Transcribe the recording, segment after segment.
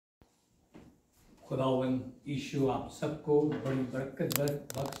खुदावन यीशु आप सबको बड़ी बरकत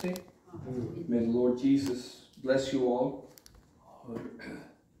बख्शे। May the Lord Jesus bless you all. और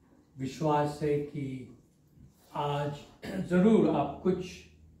विश्वास है कि आज जरूर आप कुछ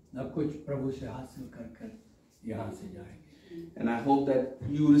न कुछ प्रभु से हासिल कर यहाँ से जाएंगे। And I hope that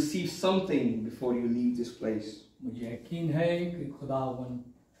you receive something before you leave this place. मुझे यकीन है कि खुदावन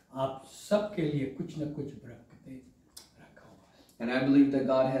आप सबके लिए कुछ न कुछ बरकतें रखा हुआ है। And I believe that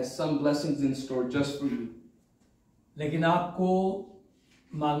God has some blessings in store just for you. लेकिन आपको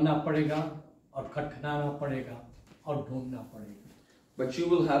मांगना पड़ेगा और खटखटाना पड़ेगा और ढूंढना पड़ेगा। But you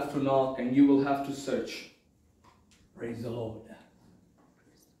will have to knock and you will have to search. Praise the Lord.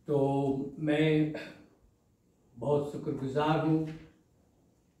 तो मैं बहुत शुक्रगुजार हूँ।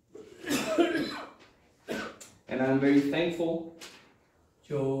 And I am very thankful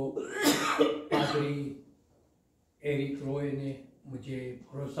जो पादरी एरिक रॉय ने मुझे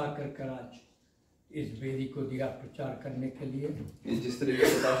भरोसा कर आज इस वेदी को दिया प्रचार करने के लिए। जिस तरीके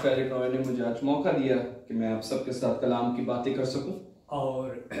से पादरी एरिक रॉय ने मुझे आज मौका दिया कि मैं आप सबके साथ कलाम की बातें कर सकूं।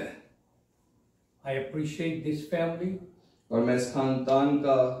 और I appreciate this family. और मैं इस खानदान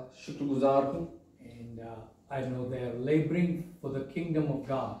का शुक्रगुजार हूँ। And I know they are laboring for the kingdom of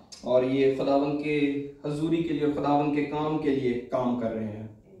God. और ये खुदावन के हजूरी के लिए और खुदावन के काम के लिए काम कर रहे हैं।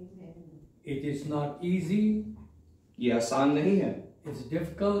 It is not easy. ये आसान नहीं है। It's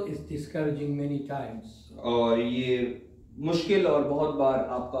difficult. It's discouraging many times. और ये मुश्किल और बहुत बार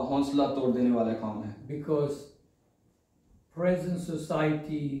आपका हौसला तोड़ देने वाला काम है। Because present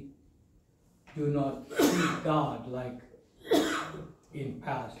society do not seek God like in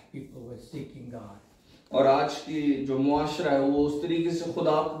past people were seeking God. और आज की जो मुआशरा है वो उस तरीके से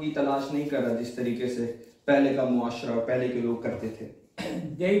खुदा की तलाश नहीं कर रहा जिस तरीके से पहले का मुआशरा और पहले के लोग करते थे।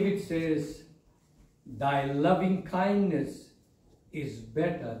 David says, "Thy loving kindness is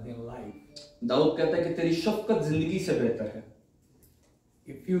better than life." Dawood कहता है कि तेरी शफकत जिंदगी से बेहतर है।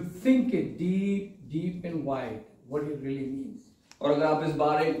 If you think it deep and wide, what it really means. और अगर आप इस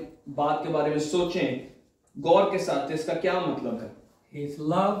बात के बारे में सोचें गौर के साथ तो इसका क्या मतलब है? His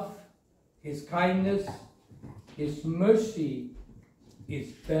love, His kindness, His mercy is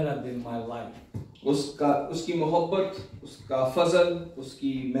better than my life. उसकी मोहब्बत, उसका फजल,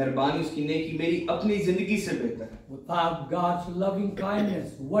 उसकी मेहरबानी, उसकी नेकी मेरी अपनी जिंदगी से बेहतर है। Without God's loving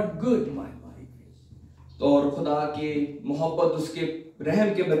kindness, what good my life is. तो और खुदा के मोहब्बत, उसके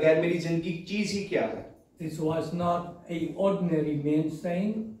रहम के बगैर मेरी जिंदगी की चीज ही क्या है? This was not an ordinary man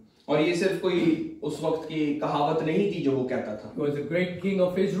saying. और ये सिर्फ कोई उस वक्त की कहावत नहीं थी जो वो कहता था। He was a great king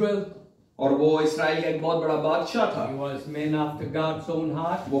of Israel. और वो इस्राएल का एक बहुत बड़ा बादशाह था। He was man after God's own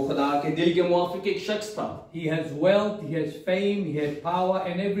heart. वो खुदा के दिल के मुआफिक एक शख्स था। He has wealth, he has fame, he had power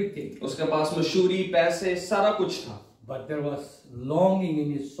and everything. उसके पास मशहूरी, पैसे, सारा कुछ था। But there was longing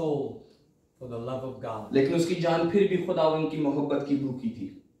in his soul for the love of God. लेकिन उसकी जान फिर भी खुदावन की मोहब्बत की भूखी थी।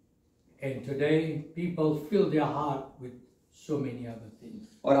 And today people fill their heart with so many other things.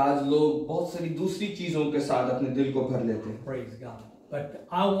 और आज लोग बहुत सारी दूसरी चीजों के साथ अपने दिल को भर लेते हैं। Praise God. But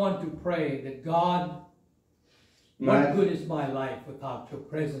I want to pray that God, what good is my life without your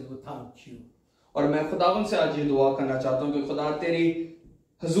presence, without you? और मैं खुदावन से आज ये दुआ करना चाहता हूँ कि खुदा तेरी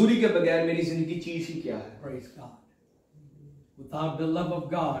हजूरी के बगैर मेरी जिंदगी चीज ही क्या है? Praise God. Without the love of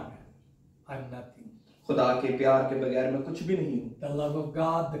God, I'm nothing. खुदा के प्यार के बगैर मैं कुछ भी नहीं हूँ। The love of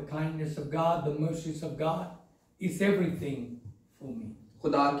God, the kindness of God, the mercies of God is everything for me.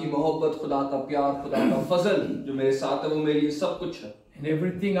 खुदा की मोहब्बत, खुदा का प्यार, खुदा का फजल जो मेरे साथ है वो मेरे लिए सब कुछ है। And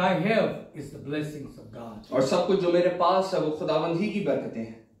everything I have is the blessings of God. और सब कुछ जो मेरे पास है वो खुदावंद ही की बरकतें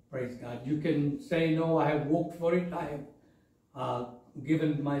हैं। Praise God. You can say, no, I have worked for it. I have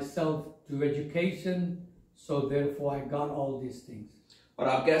given myself to education, so therefore I got all these things. और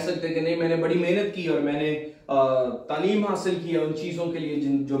आप कह सकते हैं कि नहीं मैंने बड़ी मेहनत की और मैंने तालीम हासिल की है उन चीजों के लिए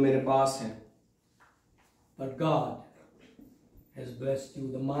जो मेरे पास हैं। But God has blessed you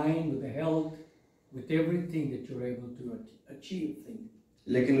with the mind, with the health, with everything that you're able to achieve things.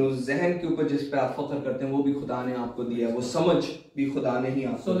 लेकिन उस ज़हन के ऊपर जिस पे आप फख्र करते हैं वो भी खुदा ने आपको दिया है, वो समझ भी खुदा ने ही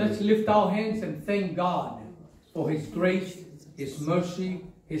आपको So let's lift our hands and thank God for His grace, His mercy,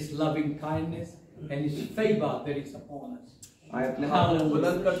 His loving kindness, and His favor that is upon us. आए अपने हाथ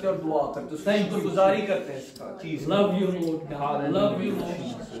बुलंद करते और दुआ करते शुक्रगुजारी करते हैं इसका चीज। Love you, Lord God. Love you, Lord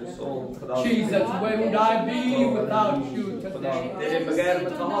Jesus. Jesus, where would I be without you today? तेरे बगैर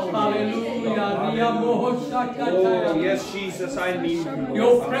मैं कहाँ हूँ? Hallelujah. Oh yes, Jesus, I need you.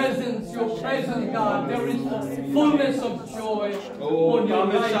 Your presence, God. There is fullness of joy. Oh,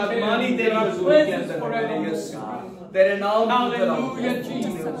 कामिल शादमानी तेरी हुजूरी के अंदर है। Yes, तेरे नाम Hallelujah,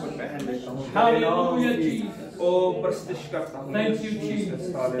 Jesus. Hallelujah, Jesus. Oh, प्रस्तुत करता हूँ। Thank you, Jesus.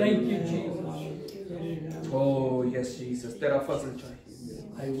 Thank you, Jesus. Oh yes Jesus, तेरा फजल चाहिए।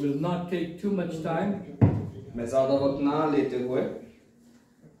 I will not take too much time. मैं ज़्यादा वक्त ना लेते हुए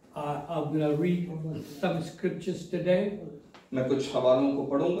I'm going to read some scriptures today. मैं कुछ हवालों को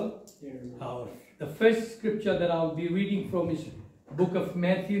पढ़ूंगा। The first scripture that I'll be reading from is book of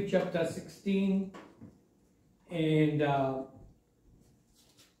Matthew chapter 16 and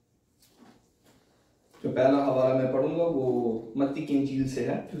जो पहला हवाला मैं पढ़ूंगा वो मत्ती की इंजील से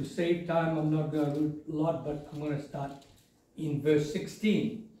है। To save time, I'm not going to read a lot, but I'm going to start in verse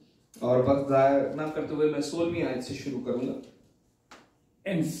 16. और वक्त ज़ाया ना करते हुए मैं 16वीं आयत से शुरू करूंगा।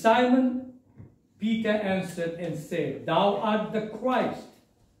 And Simon Peter answered and said, Thou art the Christ,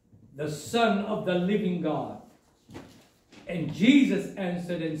 the Son of the living God. And Jesus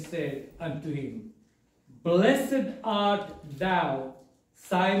answered and said unto him, Blessed art thou,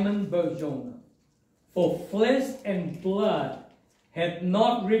 Simon Bar-Jonah, for flesh and blood hath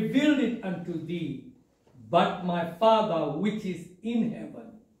not revealed it unto thee, but my Father which is in heaven.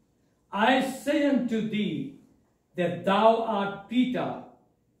 I say unto thee that thou art Peter,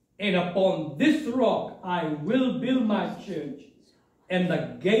 and upon this rock I will build my church, and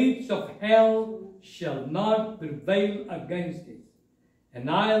the gates of hell shall not prevail against it. And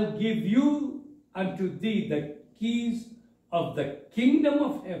I'll give you unto thee the keys of the kingdom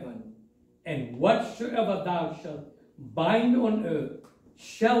of heaven, and whatsoever thou shalt bind on earth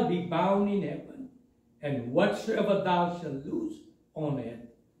shall be bound in heaven, and whatsoever thou shalt loose on earth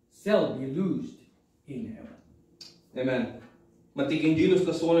shall be loosed in heaven. Amen. मत्ती की इंजील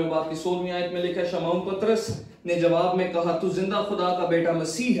उसका 16वें बाब की 16वीं आयत में लिखा है, शमौन पतरस ने जवाब में कहा, तू जिंदा खुदा का बेटा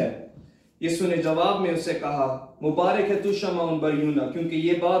मसीह है। यीशु ने जवाब में उसे कहा, मुबारक है तू शमौन बर-योना, क्योंकि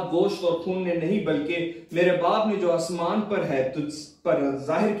ये बात गोश्त और खून ने नहीं बल्कि मेरे बाप ने जो आसमान पर है तुझ पर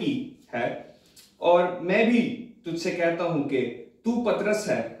जाहिर की है। और मैं भी तुझसे कहता हूं कि तू पतरस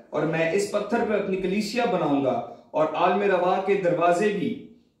है, और मैं इस पत्थर पर अपनी कलीसिया बनाऊंगा, और आलम रवा के दरवाजे भी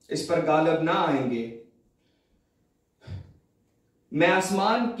इस पर गालिब ना आएंगे। मैं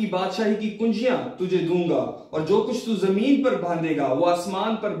आसमान की बादशाही की कुंजियां तुझे दूंगा, और जो कुछ तू जमीन पर बांधेगा वो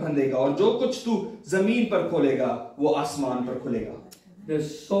आसमान पर बंधेगा, और जो कुछ तू जमीन पर खोलेगा वो आसमान पर खुलेगा।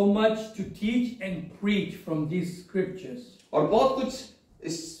 There's so much to teach and preach from these scriptures. और बहुत कुछ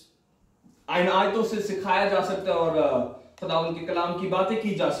इस इन आयतों से सिखाया जा सकता है और खुदावंद के कलाम की बातें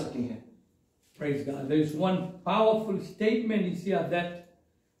की जा सकती हैं। Praise God. There is one powerful statement is here that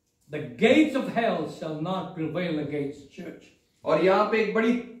the gates of hell shall not prevail against church. और यहाँ पे एक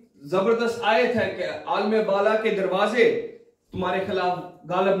बड़ी जबरदस्त आयत है कि आलम बाला के दरवाजे तुम्हारे खिलाफ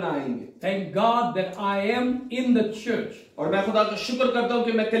गालिब ना आएंगे। Thank God that I am in the church. और मैं खुदा का शुक्र करता हूँ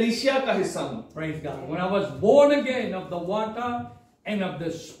कि मैं कलीसिया का हिस्सा हूँ। Praise God. When I was born again of the water and of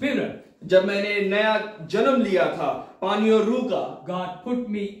the Spirit, जब मैंने नया जन्म लिया था पानी और रूह का, God put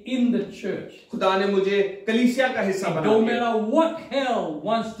me in the church. खुदा ने मुझे कलीसिया का हिस्सा बना No दिया। matter what hell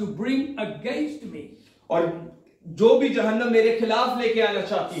wants to bring against me, और जो भी जहन्नम मेरे खिलाफ लेके आना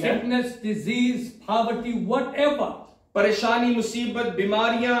चाहती है, sickness, disease, poverty, whatever, परेशानी, मुसीबत,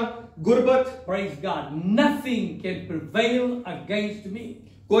 बीमारियां, गुर्बत, praise God, nothing can prevail against me.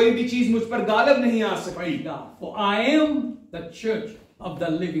 कोई भी चीज मुझ पर गालिब नहीं आ सकती। Praise God. For I am the church of the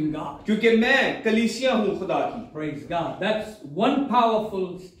living God. क्योंकि मैं कलीसिया हूँ खुदा की। Praise God. That's one powerful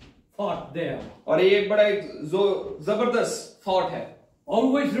thought there. और ये एक बड़ा जबरदस्त थॉट है।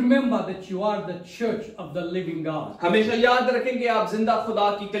 Always remember that you are the church of the living God. हमेशा याद रखें कि आप जिंदा खुदा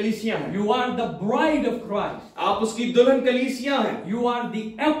की कलीसिया हैं। You are the bride of Christ. आप उसकी दुल्हन कलीसिया हैं। You are the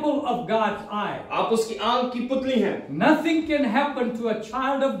apple of God's eye. आप उसकी आंख की पुतली हैं। Nothing can happen to a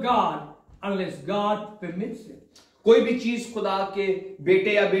child of God unless God permits it. कोई भी चीज खुदा के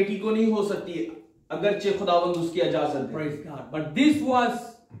बेटे या बेटी को नहीं हो सकती अगरचे खुदावंद उसकी इजाजत दे। Praise God. But this was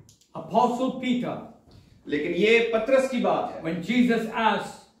Apostle Peter. लेकिन ये पतरस की बात है। When Jesus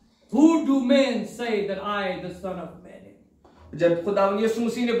asked, "Who do men say that I, the Son of Man, am?" जब खुदावंद यीशु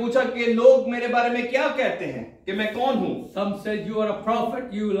मसीह ने पूछा कि लोग मेरे बारे में क्या कहते हैं कि मैं कौन हूं, Some said you are a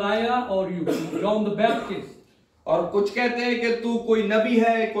prophet, you Elijah, or you John the Baptist. और कुछ कहते हैं कि तू कोई नबी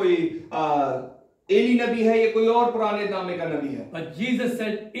है, कोई एली नबी है, या कोई और पुराने नामे का नबी है। But Jesus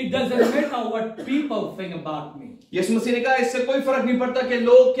said, "It doesn't matter what people think about me. यीशु मसीह ने कहा इससे कोई फर्क नहीं पड़ता कि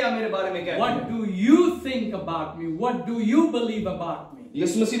लोग क्या मेरे बारे में कहते What हैं। do you think about me? What do you believe about me?"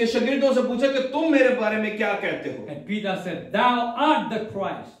 यीशु मसीह ने शागिर्दों से पूछा कि तुम मेरे बारे में क्या कहते हो। And Peter said, "Thou art the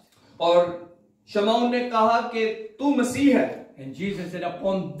Christ." और शमौन ने कहा कि तू मसीह है। And Jesus said,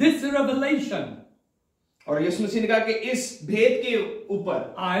 "Upon this revelation, और यीशु मसीह ने कहा कि इस भेद के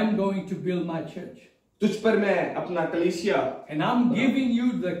ऊपर I am going to build my church. तुझ पर मैं अपना कलीसिया, And I'm giving you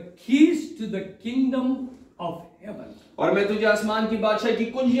the keys to the kingdom of heaven." और मैं तुझे आसमान की बादशाही की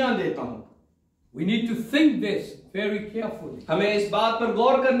कुंजियां देता हूं। We need to think this very carefully. हमें इस बात पर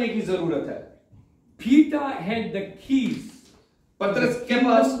गौर करने की जरूरत है। Peter had the keys. पतरस के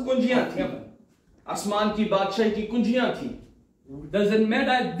पास कुंजियां थी, आसमान की बादशाही की कुंजियां थी। Doesn't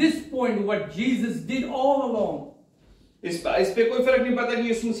matter at this point what Jesus did all along. इस पे कोई फर्क नहीं पड़ता कि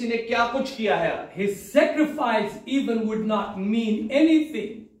यीशु मसीह ने क्या कुछ किया है। His sacrifice even would not mean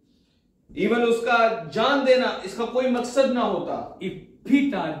anything. Even उसका जान देना इसका कोई मकसद ना होता। If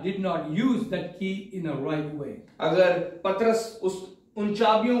Peter did not use that key in a right way. अगर पतरस उन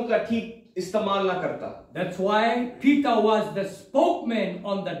चाबियों का ठीक इस्तेमाल ना करता। That's why Peter was the spokesman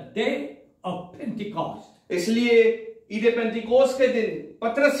on the day of Pentecost. इसलिए ईद पेंतिकोस के दिन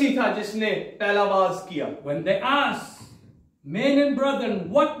पतरस ही था जिसने पहला वाज किया। When they asked, men and brethren,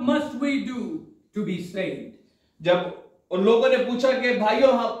 what must we do to be saved? जब उन लोगों ने पूछा कि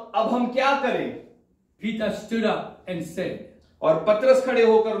भाइयों अब हम क्या करें, Peter stood up and said, और पतरस खड़े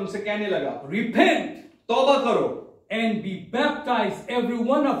होकर उनसे कहने लगा, repent, तौबा करो, and be baptized every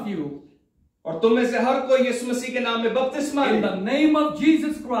one of you, और तुम में से हर कोई यीशु मसीह के नाम में बपतिस्मा ले, in the name of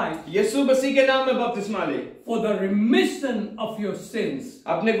Jesus Christ, यीशु मसीह के नाम में बपतिस्मा ले, for the remission of your sins,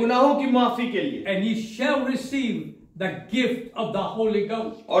 अपने गुनाहों की माफी के लिए, and ye shall receive the gift of the Holy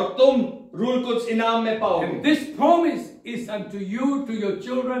Ghost. और तुम रूह कुछ इनाम में पाओगे। And this promise is unto you, to your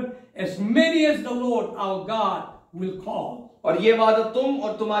children, as many as the Lord our God will call. और ये वादा तुम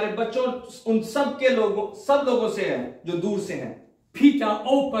और तुम्हारे बच्चों उन सब लोगों से है जो दूर से हैं। Peter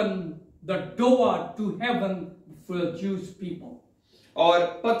opened the door to heaven for the Jewish people. और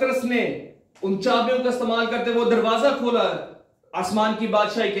पतरस ने उन चाबियों का इस्तेमाल करते वो दरवाजा खोला आसमान की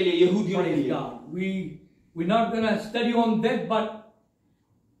बादशाही के लिए, यहूदियों के लिए। We're not going to study on that, but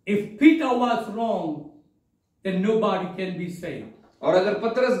if Peter was wrong, then nobody can be saved. और अगर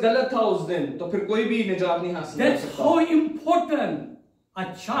पतरस गलत था उस दिन तो फिर कोई भी निजात नहीं हासिल कर सकता। That's how important a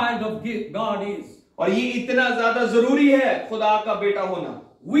child of God is. और ये इतना ज्यादा जरूरी है खुदा का बेटा होना।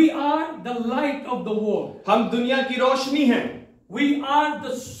 We are the light of the world. हम दुनिया की रोशनी हैं। We are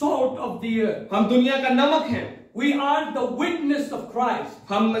the salt of the earth. हम दुनिया का नमक हैं। We are the witness of Christ.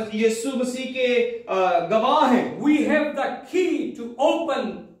 हम यीशु मसीह के गवाह हैं। We have the key to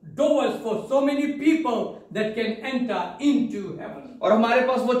open doors for so many people that can enter into heaven. और हमारे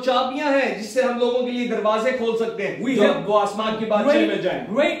पास वो चाबियां हैं जिससे हम लोगों के लिए दरवाजे खोल सकते हैं। We have वो आसमान की बादशाही में जाएं।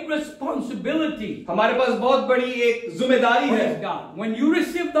 Great responsibility. हमारे पास बहुत बड़ी एक जिम्मेदारी है। God, when you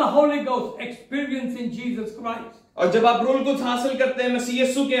receive the Holy Ghost experience in Jesus Christ, और जब आप रूह कुछ हासिल करते हैं मसीह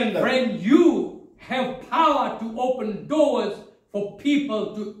यीशु के अंदर, friend, you have power to open doors for people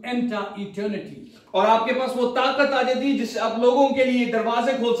to enter eternity. और आपके पास वो ताकत आ जाती है जिससे आप लोगों के लिए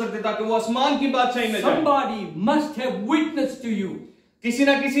दरवाजे खोल सकते ताकि वो आसमान की बादशाही में जाएं। Somebody must have witnessed to you. किसी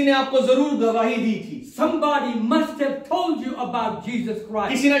ना किसी ने आपको जरूर गवाही दी थी। Somebody must have told you about Jesus Christ.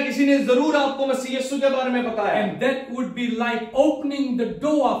 किसी ना किसी ने जरूर आपको मसीह यीशु के बारे में बताया। And that would be like opening the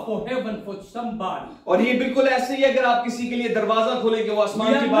door for heaven for somebody. और ये बिल्कुल ऐसे ही अगर आप किसी के लिए दरवाजा खोलें कि वो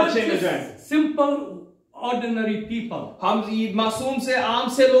आसमान की बादशाही में जाएं। Simple ordinary people. हम मासूम से आम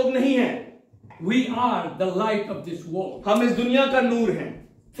से लोग नहीं हैं। We are the light of this world. हम इस दुनिया का नूर हैं।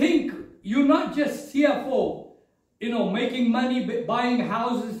 Think, you're not just here for, making money, buying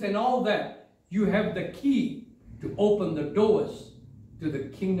houses and all that. You have the key to open the doors to the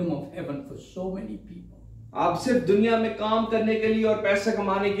kingdom of heaven for so many people. आप सिर्फ दुनिया में काम करने के लिए और पैसे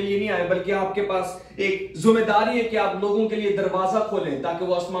कमाने के लिए नहीं आए, बल्कि आपके पास एक जिम्मेदारी है कि आप लोगों के लिए दरवाजा खोलें ताकि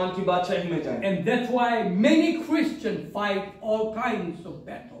वो आसमान की बादशाही में जाएं। And that's why many Christians fight all kinds of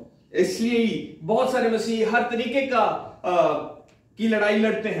battles. इसलिए बहुत सारे मसीह हर तरीके की लड़ाई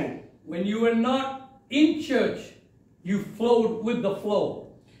लड़ते हैं। When you were not in church, you flowed with the flow.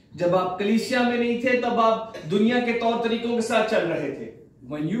 जब आप कलीसिया में नहीं थे तब आप दुनिया के तौर तरीकों के साथ चल रहे थे।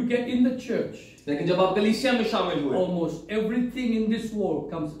 When you get in the church, लेकिन जब आप कलीसिया में शामिल हुए, almost everything in this world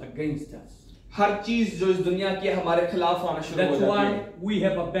comes against us. हर चीज जो इस दुनिया की हमारे खिलाफ आना शुरू हो जाती है। That's why we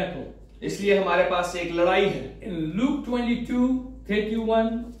have a battle. इसलिए हमारे पास एक लड़ाई है। In Luke 22:31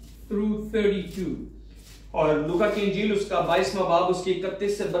 through 32. और लूका की इंजील उसका 22वां बाब उसकी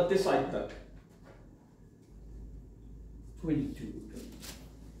 31 से 32 आयत तक। 22.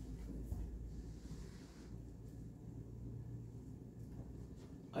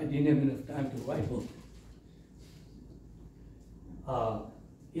 I didn't have enough time to write both.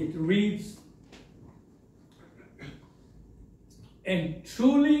 It reads, and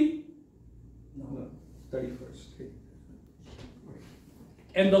truly, 31st.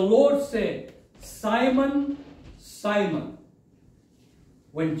 And the Lord said, Simon, Simon.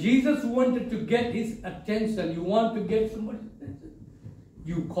 When Jesus wanted to get his attention, you want to get somebody's attention,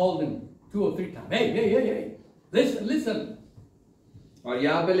 you called him 2 or 3 times. Hey, listen. और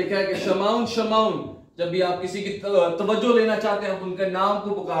यहाँ पे लिखा है कि शमाउन शमाउन, जब भी आप किसी की तवज्जो लेना चाहते हैं, आप उनके नाम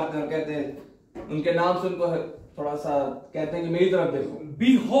को पुकारते हैं, कहते हैं उनके नाम से उनको थोड़ा सा कहते हैं कि मेरी तरफ देखो.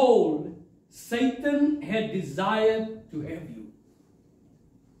 Behold, Satan had desired to have you,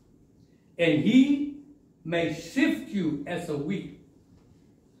 and he may sift you as a wheat.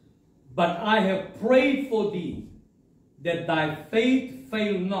 But I have prayed for thee, that thy faith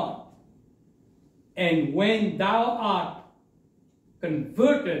fail not. And when thou art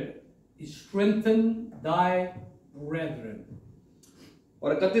converted, strengthen thy brethren.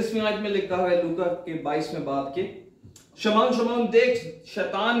 और 31वीं आयत में लिखा है लूका के 22वें बाब के, शमाउन शमाउन देख,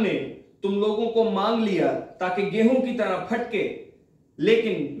 शैतान ने तुम लोगों को मांग लिया ताकि गेहूं की तरह फटके,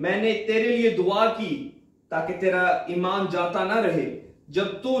 लेकिन मैंने तेरे लिए दुआ की ताकि तेरा ईमान जाता ना रहे.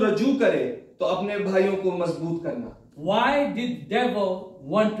 जब तू रजू करे तो अपने भाइयों को मजबूत करना. Why did devil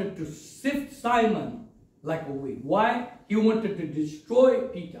wanted to sift Simon like a wheat? Why he wanted to destroy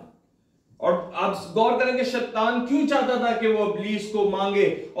Peter? और आप गौर करें कि शैतान क्यों चाहता था कि वो इब्लीस को मांगे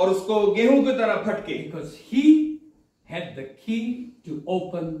और उसको गेहूं की तरह फटके? Because he had the key to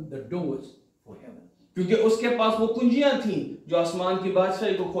open the doors for heaven. क्योंकि उसके पास वो कुंजियां थीं जो आसमान की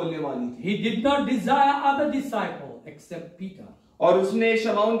बादशाही को खोलने वाली थी. He did not desire other disciples except Peter. और उसने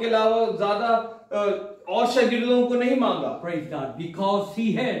शमाउन के अलावा ज्यादा और शागिर्दों को नहीं मांगा. Praise God, because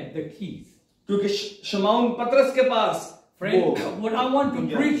he had the keys. क्योंकि शमाउन पतरस के पास. Friend, what I want to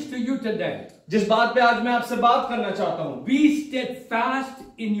preach to you today, जिस बात पे आज मैं आपसे बात करना चाहता हूं, be steadfast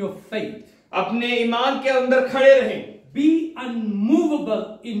in your faith. अपने ईमान के अंदर खड़े रहें. Be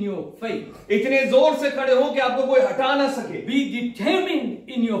unmovable in your faith. इतने जोर से खड़े हो कि आपको कोई हटा ना सके. Be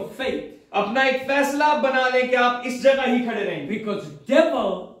determined in your faith. अपना एक फैसला बना लें कि आप इस जगह ही खड़े रहेंगे. Because devil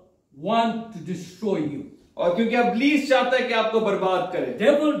want to destroy you. और क्योंकि इब्लीस चाहता है कि आपको बर्बाद करे.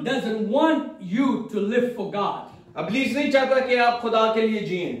 Devil doesn't want you to live for God. इब्लीस नहीं चाहता कि आप खुदा के लिए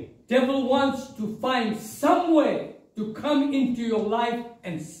जिएं. Devil wants to find some way to come into your life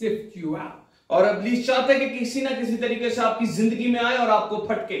and sift you out. और इब्लीस चाहता है कि किसी ना किसी तरीके से आपकी जिंदगी में आए और आपको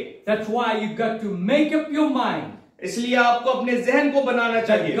फटके. That's why you got to make up your mind. इसलिए आपको अपने जहन को बनाना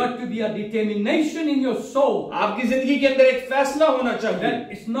चाहिए. There's got to be a determination in your soul. आपकी जिंदगी के अंदर एक फैसला होना चाहिए.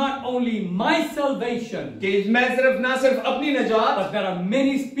 That it's not only my salvation, कि मैं ना सिर्फ अपनी नजात, but there are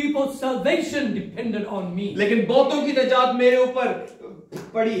many people's salvation dependent on me. लेकिन बहुतों की नजात मेरे ऊपर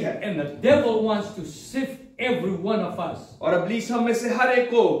पड़ी है. And the devil wants to sift every one of us. और इब्लीस हम में से हर एक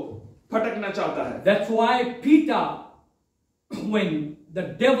को फटकना चाहता है. That's why Peter, when the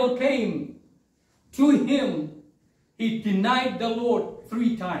devil came to him, he denied the Lord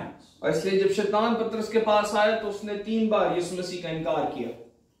 3 times. और इसलिए जब शैतान पतरस के पास आया तो उसने 3 बार यीशु मसीह का इनकार किया.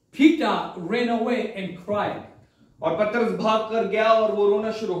 Peter ran away and cried. और पतरस भाग कर गया और वो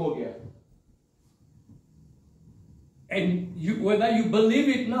रोना शुरू हो गया. And whether you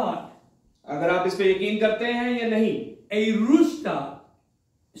believe it or not, अगर आप इस पे यकीन करते हैं या नहीं, a rooster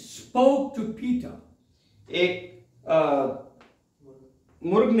spoke to Peter. एक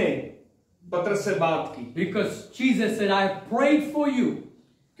मुर्ग ने पतरस से बात की. Because Jesus said, I have prayed for you.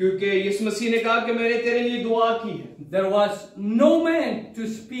 क्योंकि यीशु मसीह ने कहा कि मैंने तेरे लिए दुआ की है. There was no man to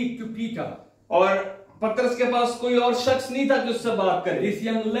speak to Peter. और पतरस के पास कोई और शख्स नहीं था कि उससे बात करे. This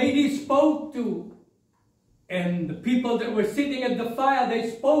young lady spoke to, and the people that were sitting at the fire, they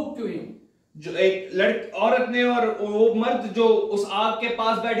spoke to him. जो एक औरत ने और वो मर्द जो उस आग के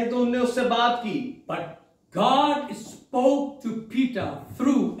पास बैठे थे उनने उससे बात की. But God spoke to Peter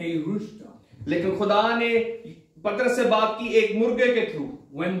through a rooster. लेकिन खुदा ने पतरस से बात की एक मुर्गे के through.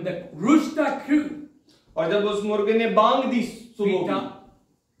 When the rooster crew, और जब उस मुर्गे ने बांग दी Peter,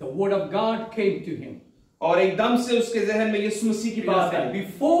 the word of God came to him. और एकदम से उसके जहन में यीशु मसीह की बात आई.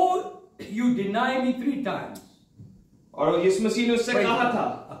 Before you deny me 3 times. और यीशु मसीह ने उससे कहा था,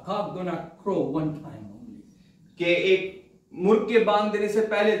 a cock gonna crow 1 time only. कि एक मुर्ग के बांग देने से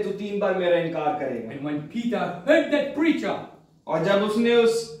पहले तू 3 बार मेरा इनकार करेगा. And when Peter heard that preacher, और जब उसने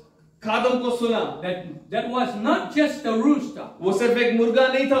उस खादम को सुना, that was not just a rooster. वो सिर्फ एक मुर्गा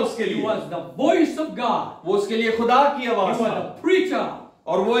नहीं था उसके लिए. It was the voice of God. वो उसके लिए खुदा की आवाज It was था. a preacher.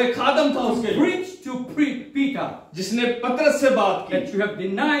 और वो एक खादम था उसके लिए. Preach to Peter. जिसने पतरस से बात की. That you have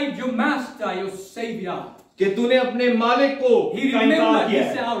denied your master, your savior. कि तूने अपने मालिक को इनकार किया.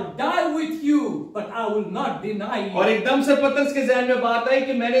 He said, I will die with you, but I will not deny you. और एकदम से पतरस के जहन में बात आई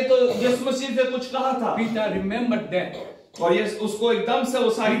कि मैंने तो यीशु मसीह से कुछ कहा था. Peter remembered that. और ये उसको एकदम से वो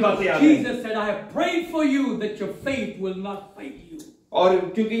सारी बातें याद आई. Jesus said, I have prayed for you that your faith will not fail you. और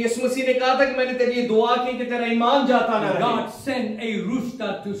क्योंकि यीशु मसीह ने कहा था कि मैंने तेरे लिए दुआ की कि तेरा ईमान जाता ना रहे. God sent a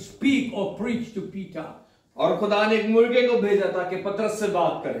rooster to speak or preach to Peter. और खुदा ने एक मुर्गे को भेजा ताकि पतरस से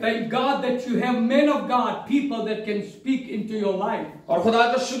बात करे। Thank God that you have men of God, people that can speak into your life. और खुदा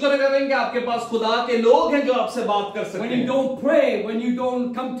का शुक्र करें कि आपके पास खुदा के लोग हैं जो आपसे बात कर सकते हैं। When you don't pray, when you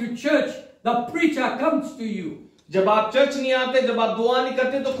don't come to church, the preacher comes to you. जब आप चर्च नहीं आते, जब आप दुआ नहीं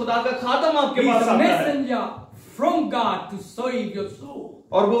करते, तो खुदा का खादम आपके पास आता है। He's a messenger from God to save your soul.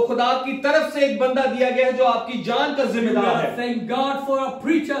 और वो खुदा की तरफ से एक बंदा दिया गया है जो आपकी जान का जिम्मेदार है। Thank God for a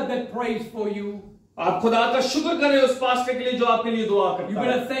preacher that prays for you. आप खुदा का शुक्र करें उस पास्टर के लिए जो आपके लिए दुआ करता है। You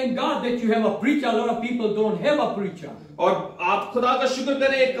better thank God that you have a preacher. A lot of people don't have a preacher. और आप खुदा का शुक्र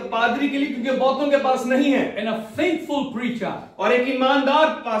करें एक पादरी के लिए, क्योंकि बहुतों के पास नहीं है। And a faithful preacher. और एक ईमानदार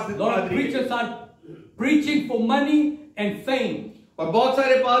पादरी। A lot of preachers are preaching for money and fame. और बहुत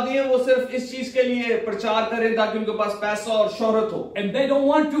सारे पादरी हैं वो सिर्फ इस चीज के लिए प्रचार करें ताकि उनके पास पैसा और शोहरत हो। And they don't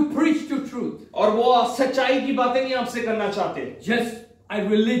want to preach to truth. और वो सच्चाई की बातें नहीं आपसे करना चाहते। Just a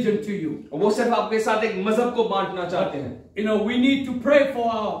religion to you. वो सिर्फ आपके साथ एक मजहब को बांटना चाहते हैं। You know, we need to pray for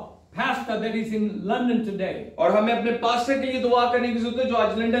our pastor that is in London today. और हमें अपने पास्टर के लिए दुआ करने की जरूरत है जो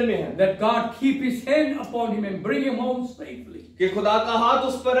आज लंदन में है। That God keep His hand upon him and bring him home safely. कि खुदा का हाथ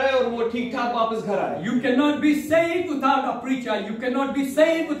उस पर है और वो ठीक ठाक वापस घर आए। You cannot be saved without a preacher. You cannot be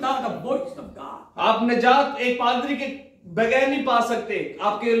saved without the voice of God. आप निजात एक पादरी के बगैर नहीं पा सकते।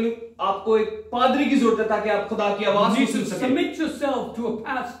 आपको एक पादरी की जरूरत है ताकि आप खुदा की आवाज को सुन सकें। Submit yourself to a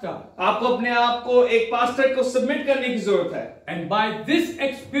pastor. आपको अपने आप को एक पास्टर को सबमिट करने की जरूरत है। And by this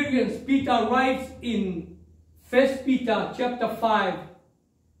experience, Peter writes in 1 Peter chapter 5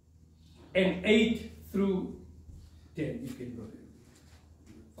 and 8 through 10. You can go there.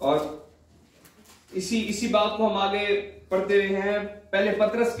 और इसी बात को हम आगे पढ़ते रहे हैं पहले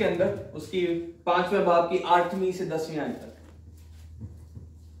पतरस के अंदर उसकी 5वें बाब की 8वीं से 10वीं आयत तक।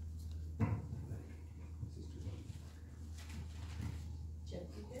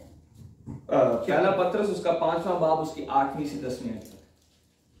 पहला पतरस उसका 5वां बाब उसकी 8वीं से 10वीं आयत तक।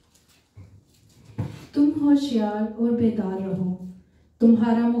 तुम होशियार और बेदार रहो।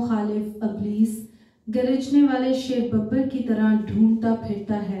 तुम्हारा मुखालिफ इब्लीस गरजने वाले शेर बब्बर की तरह ढूंढता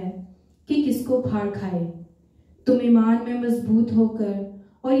फिरता है कि किसको फाड़ खाए। तुम ईमान में मजबूत होकर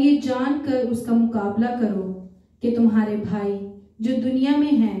और ये जानकर उसका मुकाबला करो कि तुम्हारे भाई जो दुनिया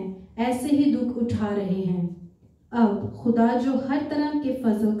में हैं ऐसे ही दुख उठा रहे हैं। अब खुदा जो हर तरह के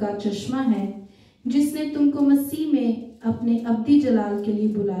फजल का चश्मा है, जिसने तुमको मसीह में अपने अब्दी जलाल के लिए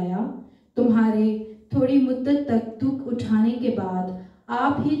बुलाया, तुम्हारे थोड़ी मुद्दत तक दुख उठाने के बाद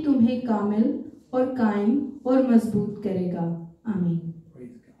आप ही तुम्हें कामिल और कायम और मजबूत करेगा। आमीन।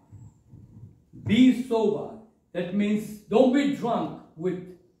 Be sober. That means don't be drunk with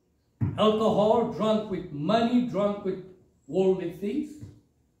alcohol, drunk with money, drunk with worldly things.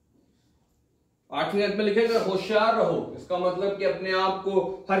 8वीं आयत में लिखेगा होशियार रहो। इसका मतलब कि अपने आप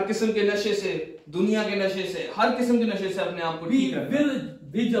को हर किस्म के नशे से, दुनिया के नशे से, हर किस्म के नशे से अपने आप को ठीक रखना।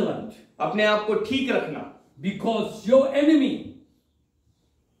 Be vigilant. अपने आप को ठीक रखना। Because your enemy,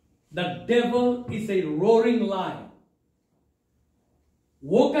 the devil, is a roaring lion,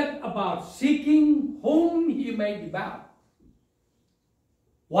 walketh about seeking whom he may devour.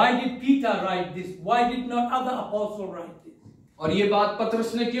 Why did Peter write this? Why did not other apostles write this? और ये बात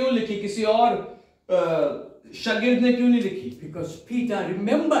पतरस ने क्यों लिखी, किसी और शागिर्द ने क्यों नहीं लिखी? Because Peter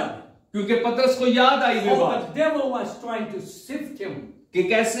remembered क्योंकि पतरस को याद आई वो how बात the devil was trying to sift him. कि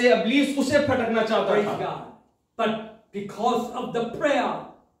कैसे इब्लीस उसे फटकना चाहता Praise था। God. But because of the prayer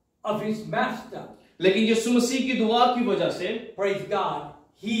of his master, लेकिन यीशु मसीह की दुआ की वजह से, praise God,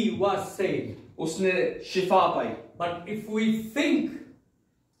 he was saved. उसने शिफा पाई। But if we think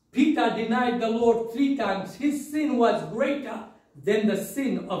Peter denied the Lord 3 times, his sin was greater than the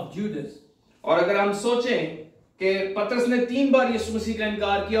sin of Judas. और अगर हम सोचें कि पतरस ने 3 बार यीशु मसीह का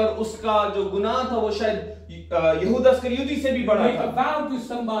इनकार किया और उसका जो गुनाह था वो शायद यहूदा इस्करियोती से भी बड़ा Make था। a vow to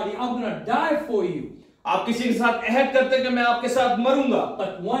somebody, I'm going to die for you. आप किसी के साथ अहद करते हैं कि मैं आपके साथ मरूंगा।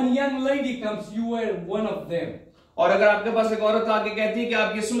 But one young lady comes, you were one of them. और अगर आपके पास एक औरत आके कहती है कि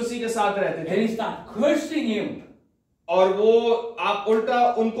आप यीशु मसीह के साथ रहते थे, And he started cursing him. और वो आप उल्टा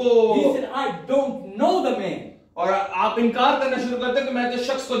उनको He said, I don't know the man. और आप इनकार करना शुरू करते हैं कि मैं तो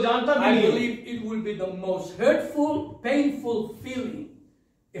शख्स को जानता भी I नहीं। believe it will be the most hurtful, painful feeling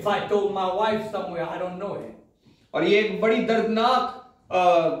if I told my wife somewhere I don't know her. और ये एक बड़ी दर्दनाक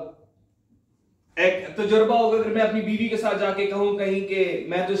एक तजुर्बा होगा अगर मैं अपनी बीवी के साथ जाके कहूं कहीं कि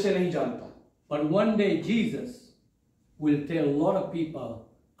मैं तो इसे नहीं जानता। But one day Jesus will tell a lot of people,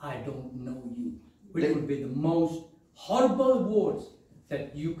 I don't know you. Which will be the most horrible words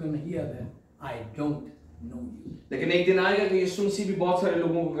that you can hear them. I don't know you. लेकिन एक दिन आएगा कि यीशु मसीह भी बहुत सारे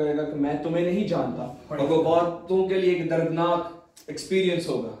लोगों को कहेगा कि मैं तुम्हें नहीं जानता, और वो बहुतों के लिए एक दर्दनाक एक्सपीरियंस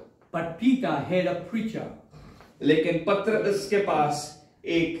होगा। But Peter had a preacher लेकिन पतरस के पास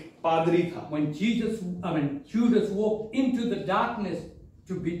एक पादरी था। When Judas walked into the darkness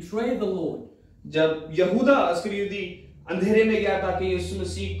to betray the Lord, जब यहूदा अस्करियोती अंधेरे में गया था कि यीशु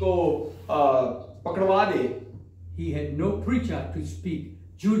मसीह को पकड़वा दे, he had no preacher to speak.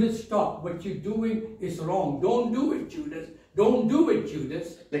 Judas, stop! What you're doing is wrong. Don't do it, Judas. Don't do it, Judas.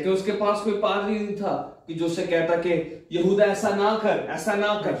 लेकिन उसके पास कोई पादरी नहीं था कि जो उसे कहता कि यहूदा ऐसा ना कर, ऐसा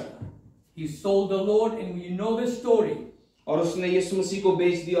ना कर। He sold the Lord, and you know the story. और उसने यीशु मसीह को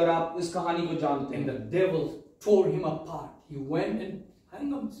बेच दिया, और आप इस कहानी को जानते And हैं। the devil tore him apart. He went and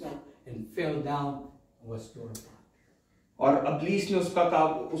hung himself and fell down and was torn apart. और अब्लीस ने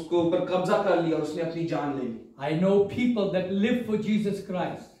उसके ऊपर कब्जा कर लिया और उसने अपनी जान ले ली। I know people that live for Jesus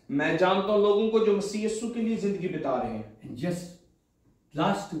Christ. मैं जानता हूं लोगों को जो मसीह यीशु के लिए जिंदगी बिता रहे हैं। And just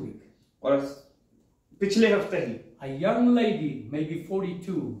last week, और पिछले हफ्ते ही a young lady, maybe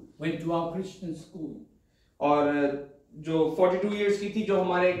 42, went to our Christian school. और जो 42 इयर्स की थी, जो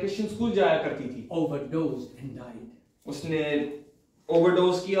हमारे क्रिश्चियन स्कूल जाया करती थी, Overdosed and died. उसने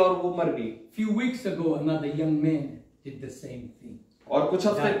ओवरडोज किया और वो मर गई। Few weeks ago, another young man did the same thing. और कुछ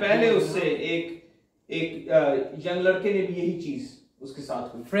हफ्ते पहले उससे एक यंग लड़के ने भी यही चीज उसके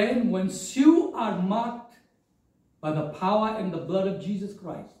साथ हुई। Friend, once you are marked by the power and the blood of Jesus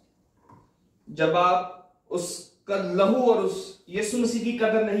Christ, जब आप उसका लहू और उस यीशु मसीह की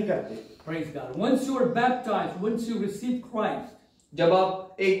कदर नहीं करते, praise God. Once you are baptized, once you receive Christ, जब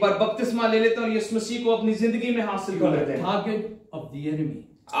आप एक बार बपतिस्मा ले लेते हैं और यीशु मसीह को अपनी जिंदगी में हासिल you कर are लेते a हैं, target of the enemy.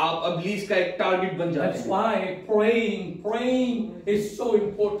 आप अब्लीस का एक टारगेट बन जाते That's हैं। why praying is so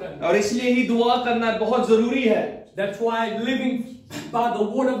important. और इसलिए ही दुआ करना बहुत जरूरी है। That's why living by the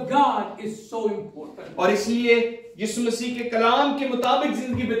word of God is so important. और इसलिए यीशु मसीह के कलाम के मुताबिक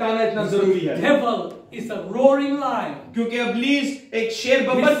जिंदगी बिताना इतना जरूरी है। Devil is a roaring lion. क्योंकि अब्लीस एक शेर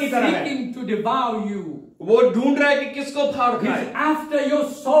बब्बर की He's तरह है। seeking to devour you. वो ढूंढ रहा है कि किसको फाड़ He's खाए। after your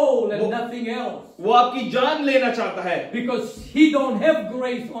soul and nothing else. वो आपकी जान लेना चाहता है, Because he don't have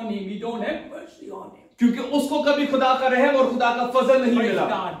grace on him. He don't have mercy on him. क्योंकि उसको कभी खुदा का रहम और खुदा का फजल नहीं Praise मिला।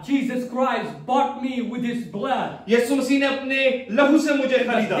 God. Jesus Christ bought me with his blood. यीशु मसीह ने अपने लहू से मुझे The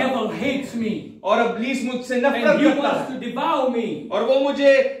खरीदा, devil hates me. और अब्लीस मुझसे And नफरत he करता wants है, to devour me. और वो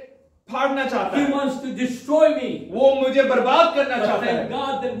मुझे फाड़ना चाहता He है, wants to destroy me. वो मुझे बर्बाद करना But चाहता thank है।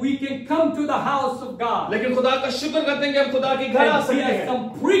 God that we can come to the house of God. लेकिन खुदा का शुक्र करते हैं कि हम खुदा के घर आ And सकते hear हैं, some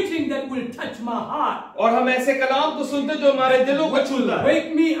preaching that will touch my heart. और हम ऐसे कलाम को सुनते जो हमारे दिलों को छूता है,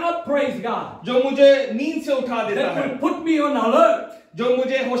 Wake me up, praise God. जो मुझे नींद से उठा देता That है, will put me on alert. जो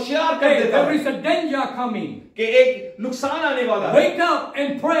मुझे होशियार कर Hey, देता there है is a danger coming. कि एक नुकसान आने वाला है। Wake up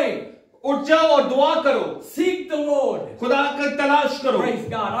and pray. उठ जाओ और दुआ करो, Seek the Lord. खुदा की तलाश करो। Praise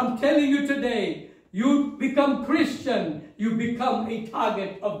God. I'm telling you today, you become Christian, you become a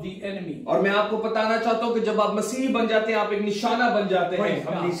target of the enemy. और मैं आपको बताना चाहता हूं कि जब आप मसीही बन जाते हैं, आप एक निशाना बन जाते हैं Praise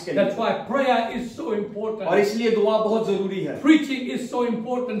अब्लीस के God. लिए। That's why prayer is so और important. इसलिए दुआ बहुत जरूरी है, Preaching is so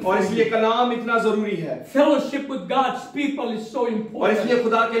important. और For इसलिए you. कलाम इतना जरूरी है, Fellowship with God's people is so और important. इसलिए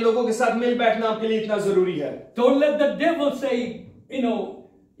खुदा के लोगों के साथ मिल बैठना आपके लिए इतना जरूरी है। Don't let the devil say,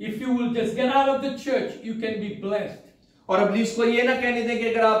 if you will just get out of the church, you can be blessed. और अब्लीस को ये ना कहने दें कि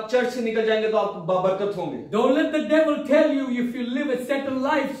अगर आप चर्च से निकल जाएंगे तो आप बाबरकत होंगे। Don't let the devil tell you if you live a certain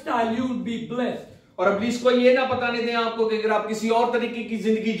lifestyle, you will be blessed. और अब्लीस को ये ना बताने दें आपको कि अगर आप किसी और तरीके की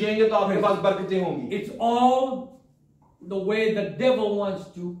जिंदगी जिएंगे तो आपके पास बरकतें होंगी। It's all the way the devil wants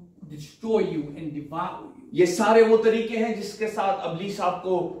to destroy you and devour you. ये सारे वो तरीके हैं जिसके साथ अब्लीस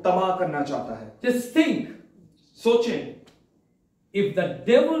आपको तबाह करना चाहता है। Just think, सोचें, if the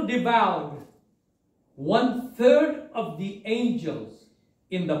devil devoured 1/3 of the angels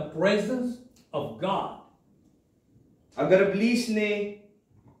in the presence of God, अगर अब्लीस ने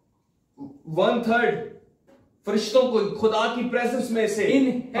 1/3 फरिश्तों को खुदा की प्रेजेंस में से in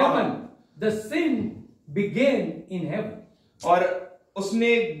heaven, the sin began in heaven. और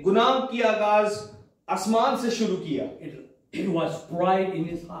उसने गुनाह की आगाज आसमान से शुरू किया, It was pride in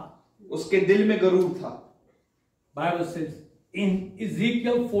his heart. उसके दिल में गरूर था। Bible says in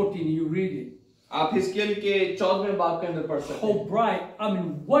Ezekiel 14, you read it. आप हिजकिय्याह के 14वें बाब के अंदर पढ़ सकते How हैं। bright,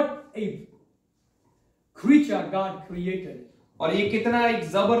 what a creature God created. और ये कितना एक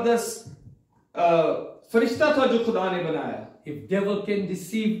जबरदस्त फरिश्ता था जो खुदा ने बनाया। If devil can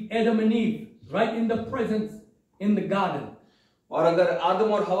deceive Adam and Eve right in the presence in the garden, और अगर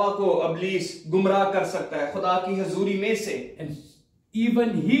आदम और हवा को अब्लीस गुमराह कर सकता है खुदा की हजूरी में से, and even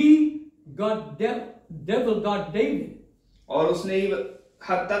he got devil got David. और उसने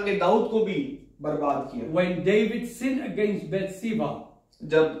हत्ता के दाऊद को भी बर्बाद किया। When David sinned against Bathsheba,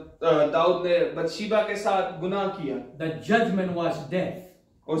 जब दाऊद ने बत्शेबा के साथ गुनाह किया, the judgment was death.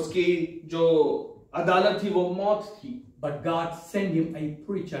 और उसकी जो अदालत थी, वो मौत थी। But God sent him a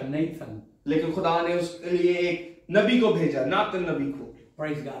preacher, Nathan. लेकिन खुदा ने उसके लिए एक नबी को भेजा, नातन नबी को।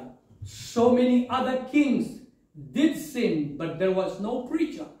 Praise God. So many other kings did sin, but there was no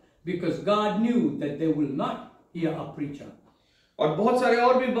preacher because God knew that they will not hear a preacher. और बहुत सारे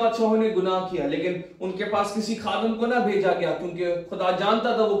और भी बादशाहों ने गुनाह किया, लेकिन उनके पास किसी खादम को ना भेजा गया, क्योंकि खुदा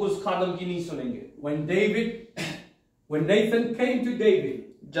जानता था वो उस खादम की नहीं सुनेंगे। When Nathan came to David,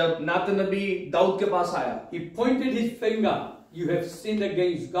 जब नातन नबी दाऊद के पास आया, he pointed his finger. You have sinned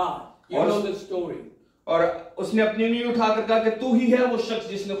against God. You know the story. और उसने अपनी उंगली उठाकर कहा कि तू ही है वो शख्स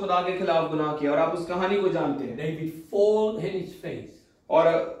जिसने खुदा के खिलाफ गुनाह किया, और आप उस कहानी को जानते हैं। David fall in his face. और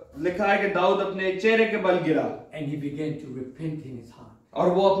लिखा है कि दाऊद अपने चेहरे के बल गिरा, and he began to repent in his heart. और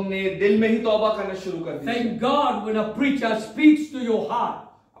वो अपने दिल में ही तौबा करना शुरू कर दिया। Thank God when a preacher speaks to your heart.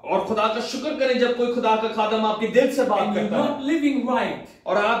 और खुदा का शुक्र करें जब कोई खुदा का खादम आपके दिल से बात and you're करता है, not living right.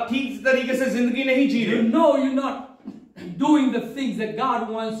 और आप ठीक तरीके से जिंदगी नहीं जी रहे, You know you're not doing the things that God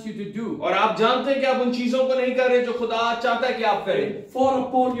wants you to do. और आप जानते हैं कि आप उन चीजों को नहीं कर रहे जो खुदा चाहता है कि आप करें। Fall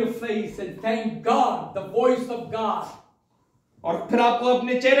upon your face and thank God, the voice of God. और फिर आपको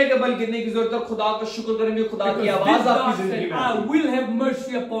अपने चेहरे के बल गिरने की जरूरत है, खुदा का शुक्र करेंगे, खुदा की आवाज आपकी जिंदगी में। I will have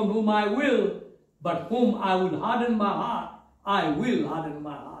mercy upon whom I will, but whom I will harden my heart, I will harden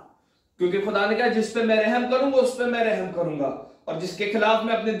my heart. क्योंकि खुदा ने कहा जिस पे मैं रहम करूंगा उस पे मैं रहम करूंगा, और जिसके खिलाफ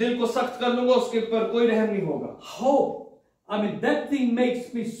मैं अपने दिल को सख्त कर लूंगा उसके ऊपर कोई रहम नहीं होगा। Hope. I mean, that thing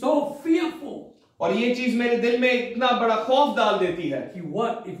makes me so fearful. और ये चीज मेरे दिल में इतना बड़ा खौफ डाल देती है कि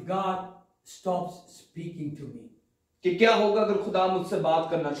what if God stops speaking to me? कि क्या होगा अगर खुदा मुझसे बात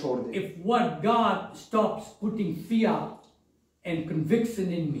करना छोड़ दे। If what God stops putting fear and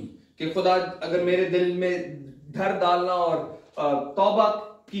conviction in me. कि खुदा अगर मेरे दिल में डर डालना और तौबा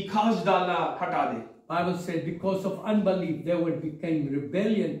की ख्वाहिश डालना हटा दे। Bible said because of unbelief there would become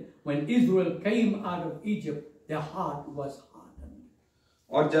rebellion when Israel came out of Egypt. Their heart was hardened.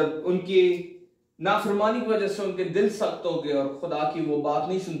 और जब उनकी नाफरमानी की वजह से उनके दिल सख्त हो गए और खुदा की वो बात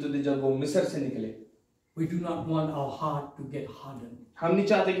नहीं सुनते थे जब वो मिस्र से निकले। We do not want our heart to get hardened. हम नहीं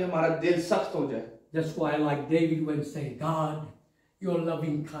चाहते कि हमारा दिल सख्त हो जाए। That's why I like David when say, God, your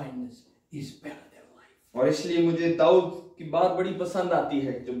loving kindness is better than life. और इसलिए मुझे दाऊद की बात बड़ी पसंद आती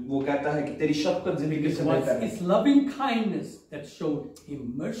है जब वो कहता है कि तेरी शफकत जिंदगी से बेहतर है। It's loving kindness that showed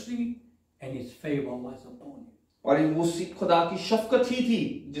him mercy and his favor was upon him. और वो खुदा की शफकत ही थी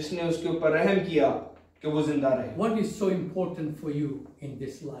जिसने उसके ऊपर रहम किया कि वो जिंदा रहे। What is so important for you in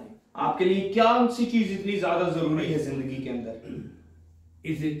this life? आपके लिए क्या सी चीज इतनी ज्यादा जरूरी है जिंदगी के अंदर?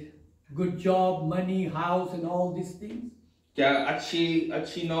 Is it good job, money, house and all these things? क्या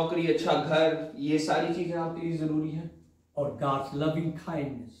अच्छी नौकरी, अच्छा घर, ये सारी चीजें आपके लिए जरूरी हैं? Or God's loving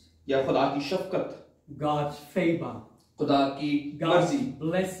kindness? या खुदा की शफकत, God's favor, खुदा की God's मर्जी,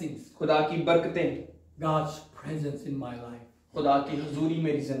 blessings, खुदा की बरकतें, God's presence in my life. खुदा की हुजूरी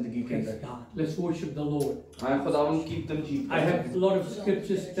मेरी जिंदगी के Praise अंदर। God. Let's worship the Lord. हाँ, खुदा उनकी Tamjeed. I have a lot of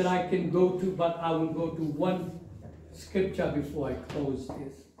scriptures that I can go to, but I will go to one scripture before I close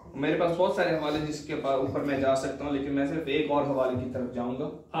this. मेरे पास बहुत सारे हवाले जिसके ऊपर मैं जा सकता हूँ, लेकिन मैं सिर्फ एक और हवाले की तरफ जाऊंगा।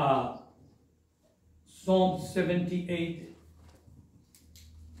 Psalm 78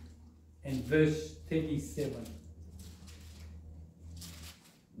 and verse 37.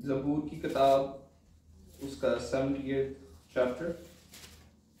 ज़बूर की किताब उसका 78th chapter.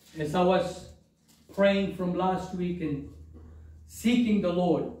 As I was praying from last week and seeking the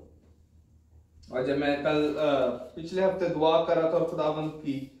Lord, और जब मैं कल पिछले हफ्ते दुआ कर रहा था और खुदावंद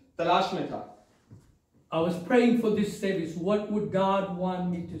की तलाश में था, I was praying for this service. What would God want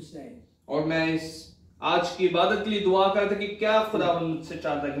me to say? और मैं इस आज की इबादत के लिए दुआ कर रहा था कि क्या खुदावंद मुझसे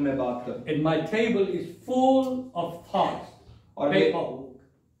चाहता है कि मैं बात करूं। And my table is full of thoughts.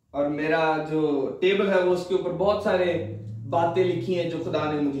 और मेरा जो टेबल है वो उसके ऊपर बहुत सारे बातें लिखी हैं जो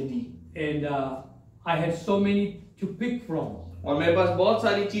खुदा ने मुझे दी। And I had so many to pick from. और मेरे पास बहुत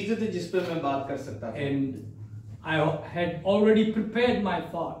सारी चीजें थी जिस पे मैं बात कर सकता था। And I had already prepared my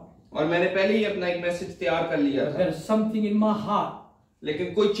thought. और मैंने पहले ही अपना एक मैसेज तैयार कर लिया था। There's something in my heart.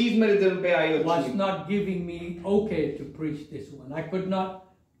 लेकिन कोई चीज मेरे दिल पे आई और was not giving me okay to preach this one. I could not,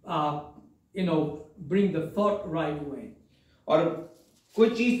 bring the thought right away. और कोई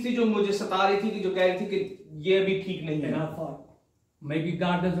चीज थी जो मुझे सता रही थी कि जो कह रही थी कि ये भी ठीक नहीं And है। I thought, maybe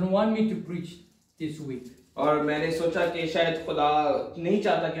God doesn't want me to preach this week. और मैंने सोचा कि शायद खुदा नहीं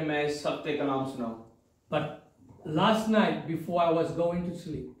चाहता कि मैं इस हफ्ते का नाम सुनाऊं। But last night before I was going to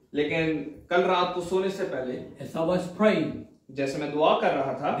sleep, लेकिन कल रात को सोने से पहले as I was praying, जैसे मैं दुआ कर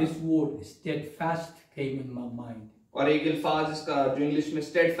रहा था, this word steadfast came in my mind. और एक अल्फाज इसका जो इंग्लिश में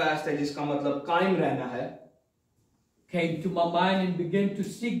steadfast है जिसका मतलब कायम रहना है, came to my mind and began to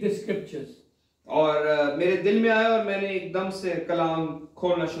seek the scriptures. और मेरे दिल में आया और मैंने एकदम से कलाम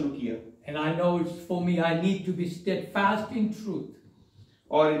खोलना शुरू किया. And I know it's for me, I need to be steadfast in truth.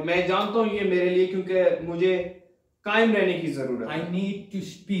 और मैं जानता हूँ ये मेरे लिए क्योंकि मुझे कायम रहने की जरूरत है. I need to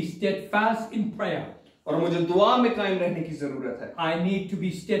be steadfast in prayer. और मुझे दुआ में कायम रहने की जरूरत है. I need to be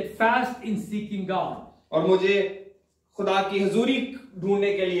steadfast in seeking God. और मुझे खुदा की हजूरी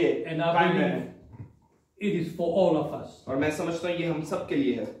ढूंढने के लिए And I कायम रहना believe है. it is for all of us. और मैं समझता हूँ ये हम सब के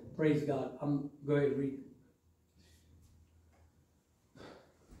लिए है. Praise God. I'm going to read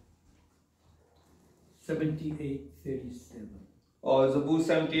 78:37. और ज़बूर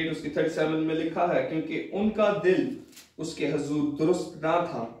 78 उसकी 37 में लिखा है, क्योंकि उनका दिल उसके हजूर दुरुस्त ना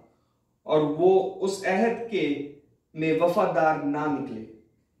था और वो उस अहद के में वफादार ना निकले.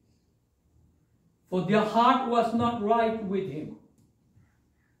 For their heart was not right with him,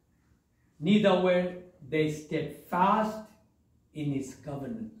 neither were they steadfast in his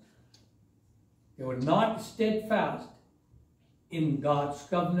covenant. They were not steadfast in God's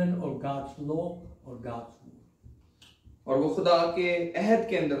covenant or God's law or God's word. और वो खुदा के अहद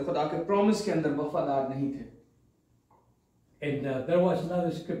के अंदर, खुदा के प्रॉमिस के अंदर वफादार नहीं थे. And there was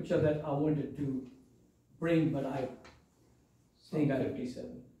another scripture that I wanted to bring, but I think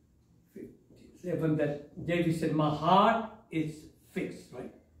 57. 57 that David said, my heart is fixed,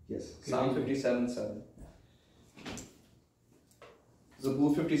 right? Yes. Psalm 57:7. ज़बूर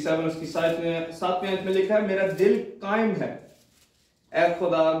 57 उसकी 7वें आयत में लिखा है, मेरा दिल कायम है, ऐ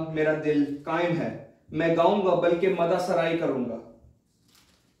खुदा मेरा दिल कायम है, मैं गाऊंगा बल्कि मदा सराई करूंगा.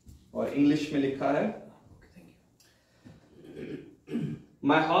 और इंग्लिश में लिखा है,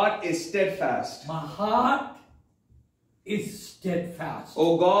 my heart is steadfast. My heart is steadfast.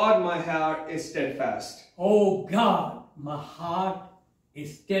 Oh God, my heart is steadfast. Oh God, my heart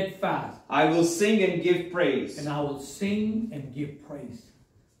is steadfast. I will sing and give praise. And I will sing and give praise.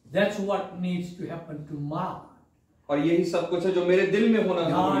 That's what needs to happen to my heart. और यही सब कुछ है जो मेरे दिल में होना God,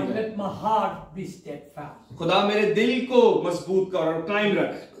 जरूरी है. let my heart be steadfast. खुदा मेरे दिल को मजबूत कर और कायम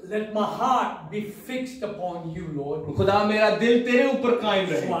रख. Let my heart be fixed upon you, Lord. खुदा मेरा दिल तेरे ऊपर कायम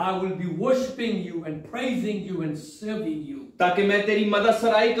रहे. So I will be worshiping you and praising you and serving you. ताकि मैं तेरी मदद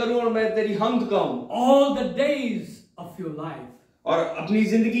सराई करूं और मैं तेरी हमद गाऊं. All the days of your life. और अपनी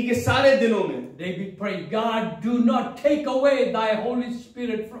जिंदगी के सारे दिनों में David prayed, God, do not take away thy Holy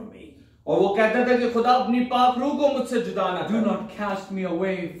Spirit from me. और वो कहता था कि खुदा अपनी पाक रूह को मुझसे जुदा ना Do कर. not cast me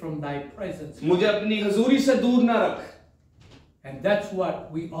away from thy presence. मुझे अपनी हजूरी से दूर ना रख. And that's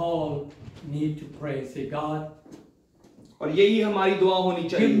what we all need to pray. Say, God, और यही हमारी दुआ होनी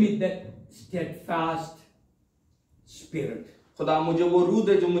give चाहिए. me that steadfast spirit. खुदा मुझे वो रूह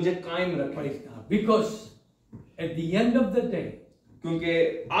दे जो मुझे कायम रखे. Praise God. Because at the end of the day,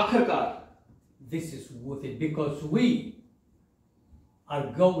 क्योंकि आखिरकार this is worth it. Because we are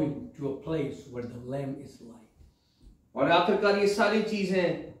going to a place where the Lamb is light. और आखिरकार ये सारी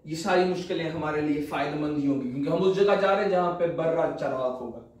चीजें, ये सारी मुश्किलें हमारे लिए फायदेमंद ही होंगी क्योंकि हम उस जगह जा रहे हैं जहां पे बर्रा चराग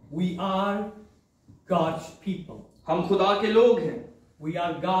होगा. We are God's people. हम खुदा के लोग हैं. We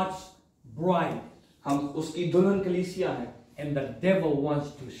are God's bride. हम उसकी दुल्हन कलीसिया हैं. And the devil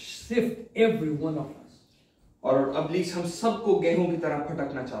wants to sift every one of us. और अबलीस हम सबको गेहूं की तरह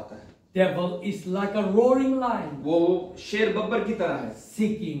फटकना चाहता है. Devil is like a roaring lion, वो शेर बब्बर की तरह है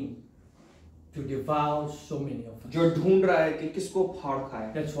seeking to devour so many of us. जो ढूंढ रहा है कि किसको फाड़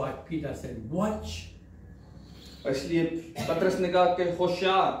खाए. That's why Peter said, watch. और इसलिए पतरस ने कहा कि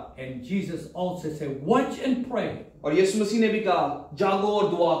होशियार. And Jesus also said, watch and pray, और यीशु मसीह ने भी कहा जागो और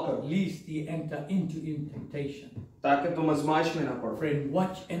दुआ करो lest ye enter into temptation. ताकि तुम आजमाइश में ना पड़ो. Friend,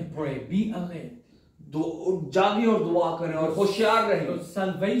 watch and pray. Be alert. जागिए और दुआ करें और होशियार रहें. Because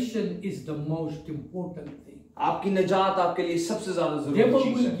salvation is the most important thing. आपकी निजात आपके लिए सबसे ज्यादा जरूरी Devil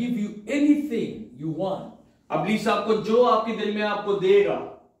चीज will है. give you anything you want. अबलीस आपको जो आपके दिल में आपको देगा.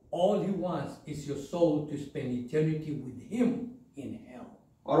 All he wants is your soul to spend eternity with him in hell.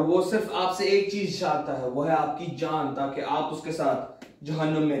 और वो सिर्फ आपसे एक चीज चाहता है, वो है आपकी जान, ताकि आप उसके साथ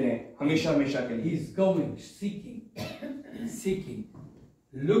जहन्नुम में रहें हमेशा हमेशा के लिए. He's going, seeking,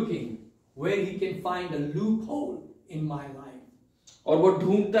 looking where he can find a loophole in my life. और वो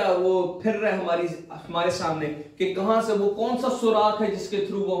ढूंढता है, वो फिर रहा है हमारे सामने कि कहां से वो कौन सा सुराख है जिसके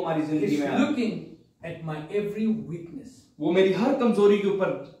थ्रू वो हमारी जिंदगी He's में आए. looking at my every weakness. वो मेरी हर कमजोरी के ऊपर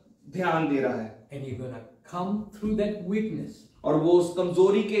ध्यान दे रहा है. And he's gonna come through that weakness. और वो उस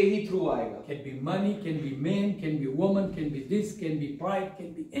कमजोरी के ही थ्रू आएगा. Can be money, can be men, can be woman, can be this, can be pride,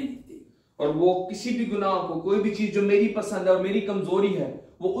 can be anything. और वो किसी भी गुनाह को, कोई भी चीज जो मेरी पसंद है और मेरी कमजोरी है,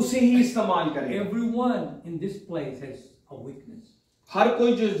 वो उसे ही इस्तेमाल करेगा. Everyone in this place has a weakness. हर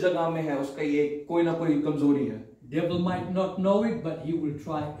कोई जो इस जगह में है उसका ये कोई ना कोई कमजोरी है. Devil might not know it, but he will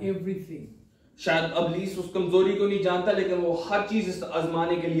try everything. शायद अबलीस उस कमजोरी को नहीं जानता, लेकिन वो हर चीज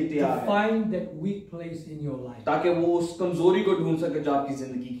आजमाने के लिए तैयार to है, find that weak place in your life. ताकि वो उस कमजोरी को ढूंढ सके जो आपकी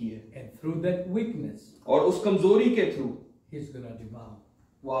जिंदगी की है, And through that weakness, और उस कमजोरी के through He's going to devour.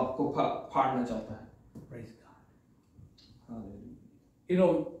 वो आपको फाड़ना चाहता है। Praise God. You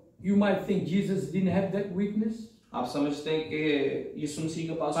know, you might think Jesus didn't have that weakness. आप समझते हैं कि यीशु मसीह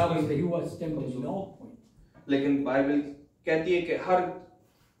के पास Bible says He was tempted in all points. लेकिन बाइबल कहती है कि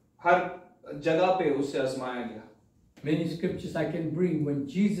हर जगह पे उससे आजमाया गया। Many scriptures I can bring when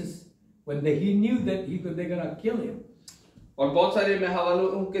he knew that they're going to kill him. और बहुत सारे मैं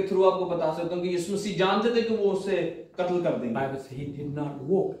हवालों के थ्रू आपको बता सकता हूँ कि यीशु मसीह जानते थे कि वो उसे कत्ल कर देंगे। Bible says He did not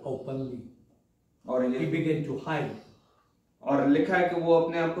walk openly. और He began to hide. और लिखा है कि वो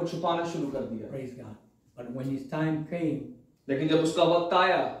अपने आप को छुपाना शुरू कर दिया। Praise God. But when his time came, लेकिन जब उसका वक्त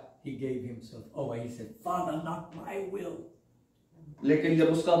आया, he gave himself over. He said, Father, not my will, लेकिन जब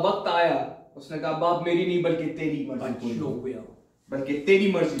उसका वक्त आया, उसने कहा बाप मेरी नहीं बल्कि तेरी मर्जी but पूरी your हो, will. बल्कि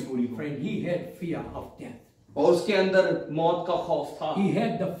तेरी मर्जी पूरी हो। Friend, he had fear of death. और उसके अंदर मौत का खौफ था। He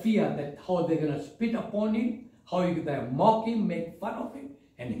had the fear that how they're going to spit upon him, how they're going to mock him, make fun of him,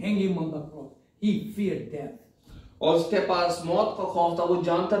 and hang him on the cross. He feared death. और उसके पास मौत का खौफ था। वो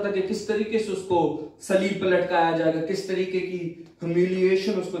जानता था कि किस तरीके से उसको सलीब पर लटकाया जाएगा, किस तरीके की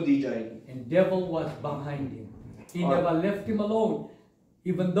ह्यूमिलिएशन उसको दी जाएगी। And devil was behind him. He never left him alone,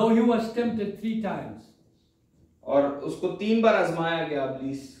 even though he was tempted 3 times. और उसको 3 बार आजमाया गया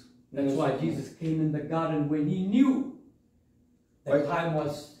इब्लीस। That's why Jesus came in the garden when he knew that time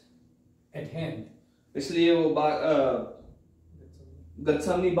was at hand. इसलिए वो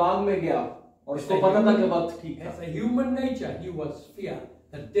गत्समनी बाग में गया और उसको पता था कि वक्त ठीक था। As a human nature, he was fear.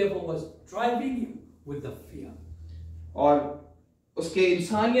 The devil was driving him with the fear. और उसके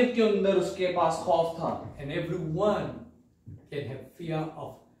इंसानियत के अंदर उसके पास खौफ था। And everyone can have fear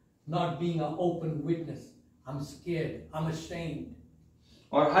of not being an open witness. I'm scared. I'm ashamed.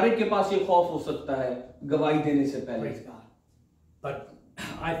 और हर एक के पास ये खौफ हो सकता है गवाही देने से पहले। Praise God. But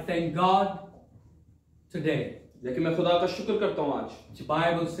I thank God today. लेकिन मैं खुदा का शुक्र करता हूँ आज। The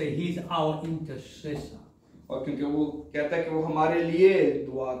Bible says He's our intercessor. और क्योंकि वो कहता है कि वो हमारे लिए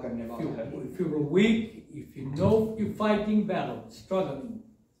दुआ करने वाला है। If you're weak, if you know you're fighting battle, struggling.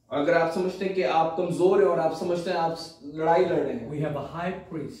 अगर आप समझते हैं कि आप कमजोर हैं और आप समझते हैं आप लड़ाई लड़ रहे हैं, We have a high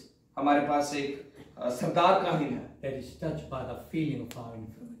priest हमारे पास एक सरदार काहिन है that is touched by the feeling of our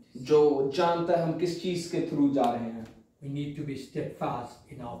infirmities. जो जानता है हम किस चीज के थ्रू जा रहे हैं। We need to be steadfast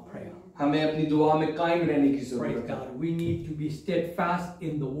in our prayer. हमें अपनी दुआ में कायम रहने की Praise जरूरत है। God. We need to be steadfast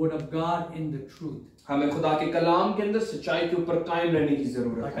in the Word of God and the truth. हमें खुदा के कलाम के अंदर सच्चाई के ऊपर कायम रहने की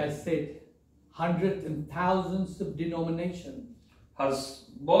जरूरत Like है। I said, hundreds and thousands of denominations.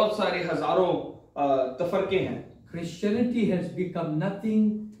 बहुत सारे हजारों तफरके हैं। Christianity has become nothing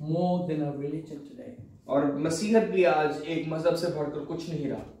more than a religion today. और मसीहत भी आज एक मजहब से बढ़कर कुछ नहीं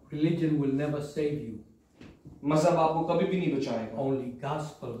रहा। Religion will never save you. मजहब आपको कभी भी नहीं बचाएगा। Only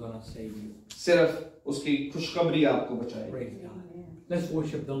gospel gonna save you. सिर्फ उसकी खुशखबरी आपको बचाएगी। Praise God. Let's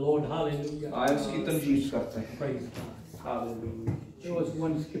worship the Lord. Hallelujah. आए उसकी तमजीद करते हैं। Praise God. Hallelujah. There was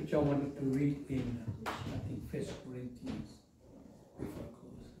one scripture I wanted to read in, I think, 1 Corinthians. Before I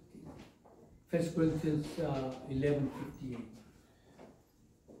close, 1 Corinthians 11:58.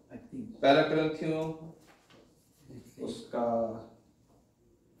 I think. पहला कुरिन्थियों It's उसका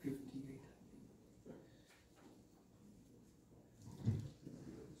 58.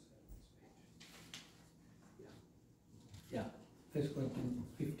 Yeah, 1 Corinthians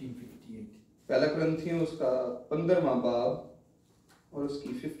 15:58. पहला कुरिन्थियों उसका 15वां बाब और उसकी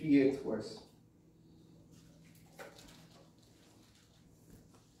 58th वर्स।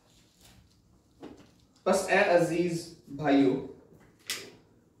 बस ए अजीज भाइयों,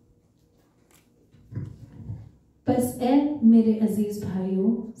 बस ए मेरे अजीज भाइयों,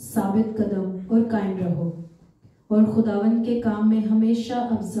 साबित कदम और कायम रहो और खुदावन के काम में हमेशा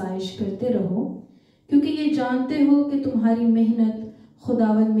अफजाइश करते रहो, क्योंकि ये जानते हो कि तुम्हारी मेहनत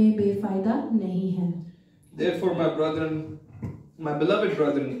खुदावन में बेफायदा नहीं है। Therefore, my beloved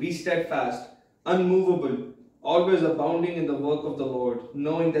brethren, be steadfast, unmovable, always abounding in the work of the Lord,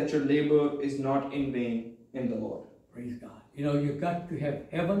 knowing that your labor is not in vain in the Lord. Praise God. You know, you got to have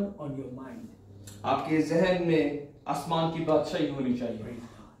heaven on your mind. आपके जहन में आसमान की बादशाही होनी चाहिए। Praise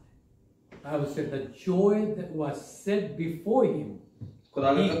God. I would say the joy that was set before him,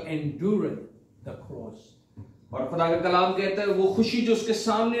 he endured the cross. और खुदा का कलाम कहता है वो खुशी जो उसके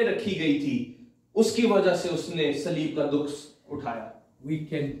सामने रखी गई थी उसकी वजह से उसने सलीब का दुख उठाया। We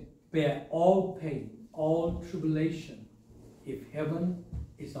can bear all pain, all tribulation, if heaven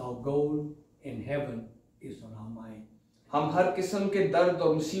is our goal and heaven is on our mind. हम हर किस्म के दर्द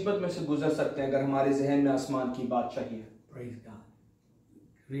और मुसीबत में से गुजर सकते हैं अगर हमारे जहन में आसमान की बादशाही है। Praise God.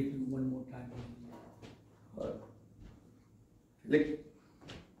 Read it one more time.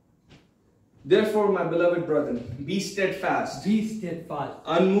 Therefore, my beloved brethren, be steadfast, Be steadfast.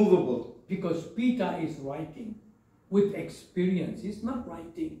 unmovable. Because Peter is writing with experience. He's not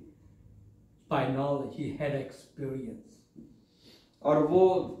writing by knowledge. He had experience. और वो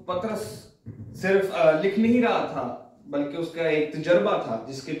पतरस सिर्फ लिख नहीं रहा था, बल्कि उसका एक तजर्बा था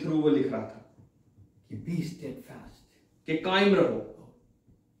जिसके थ्रू वो लिख रहा था। Be steadfast. कि कायम रहो,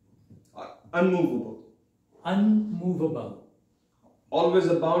 unmovable, Unmovable. always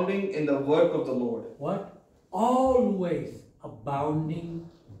abounding in the work of the Lord. What? Always abounding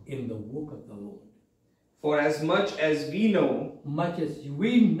in the work of the Lord. For as much as we know Much as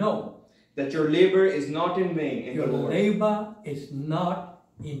we know that your labor is not in vain in your the Lord. labor is not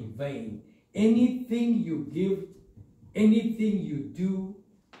in vain. Anything you give, anything you do,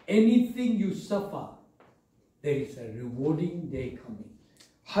 anything you suffer, there is a rewarding day coming.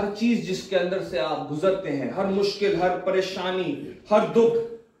 हर चीज जिसके अंदर से आप गुजरते हैं, हर मुश्किल, हर परेशानी, हर दुख,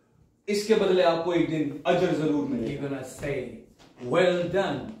 इसके बदले आपको एक दिन अजर जरूर You're मिलेगा। gonna say, "Well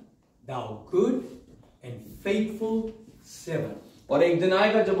done, thou good and faithful servant." और एक दिन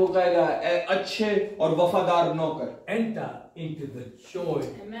आएगा जब वो कहेगा, "ए अच्छे और वफादार नौकर, Enter into the joy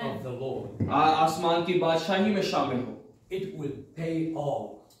of the Lord. आसमान की बादशाही में शामिल हो।" It will pay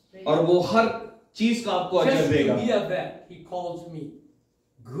all. और वो हर चीज का आपको Just अजर to देगा। hear that, he calls me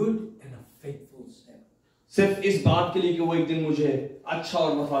good and a faithful servant. सिर्फ इस बात के लिए कि वो एक दिन मुझे अच्छा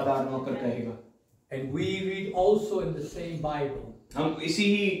और वफादार नौकर कहेगा। And we read also in the same Bible. हम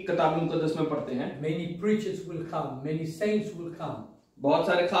इसी ही किताब मुकद्दस में पढ़ते हैं, Many preachers will come, many saints will come. बहुत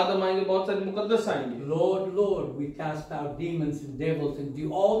सारे खादम आएंगे, बहुत सारे मुकद्दस आएंगे Lord, Lord, we cast out demons and devils and do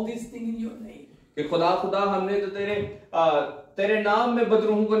all these things in your name. कि खुदा खुदा हमने तो तेरे नाम में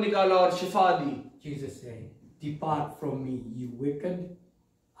बदरूहों को निकाला और शिफा दी। Jesus said, "Depart from me, you wicked.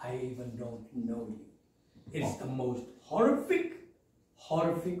 I even don't know you." It's the most horrific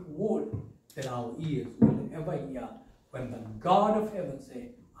word that our ears will ever hear when the God of heaven say,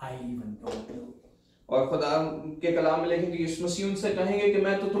 "I even don't know you." और खुदा के कलाम में लिखेंगे कि यीशु मसीह उनसे कहेंगे कि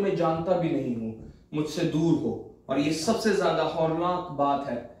मैं तो तुम्हें जानता भी नहीं हूँ, मुझसे दूर हो। और ये सबसे ज्यादा हौलनाक बात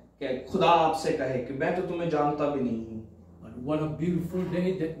है कि खुदा आपसे कहे कि मैं तो तुम्हें जानता भी नहीं हूँ। But what a beautiful day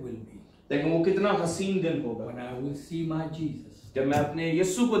that will be लेकिन वो कितना हसीन दिन होगा when I will see my Jesus जब मैं अपने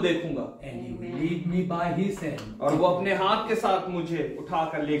यीशु को देखूंगा and he will lead me by his hand. और वो अपने हाथ के साथ मुझे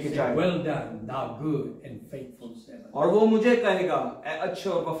उठाकर लेके Say, जाएगा। "Well done, thou good and faithful servant." और वो मुझे कहेगा, "ए अच्छे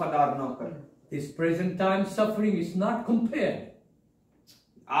और वफादार नौकर।" This present time suffering is not compared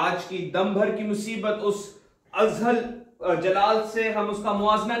आज की दम भर की मुसीबत उस अजहल जलाल से हम उसका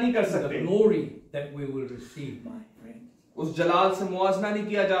मुआवजा नहीं कर to the सकते। glory that we will receive, my friend. उस जलाल से मुआवजा नहीं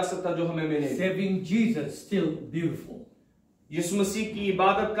किया जा सकता जो हमें मिले। Serving Jesus still beautiful. यीशु मसीह की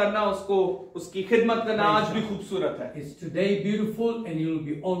इबादत करना, उसको उसकी खिदमत करना आज भी खूबसूरत है। It's today beautiful and it will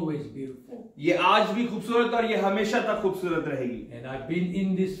be always beautiful. ये आज भी खूबसूरत और ये हमेशा तक खूबसूरत रहेगी। And I've been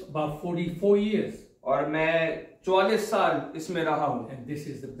in this about 44 years. और मैं 44 साल इसमें रहा हूँ And this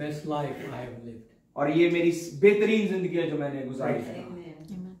is the best life I have lived. और ये मेरी बेहतरीन जिंदगी है जो मैंने गुजारी है।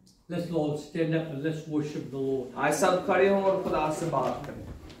 Let's all stand up and let's worship the Lord. आज सब खड़े हों और खुदा से बात करें।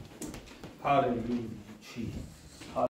 हालेलुया।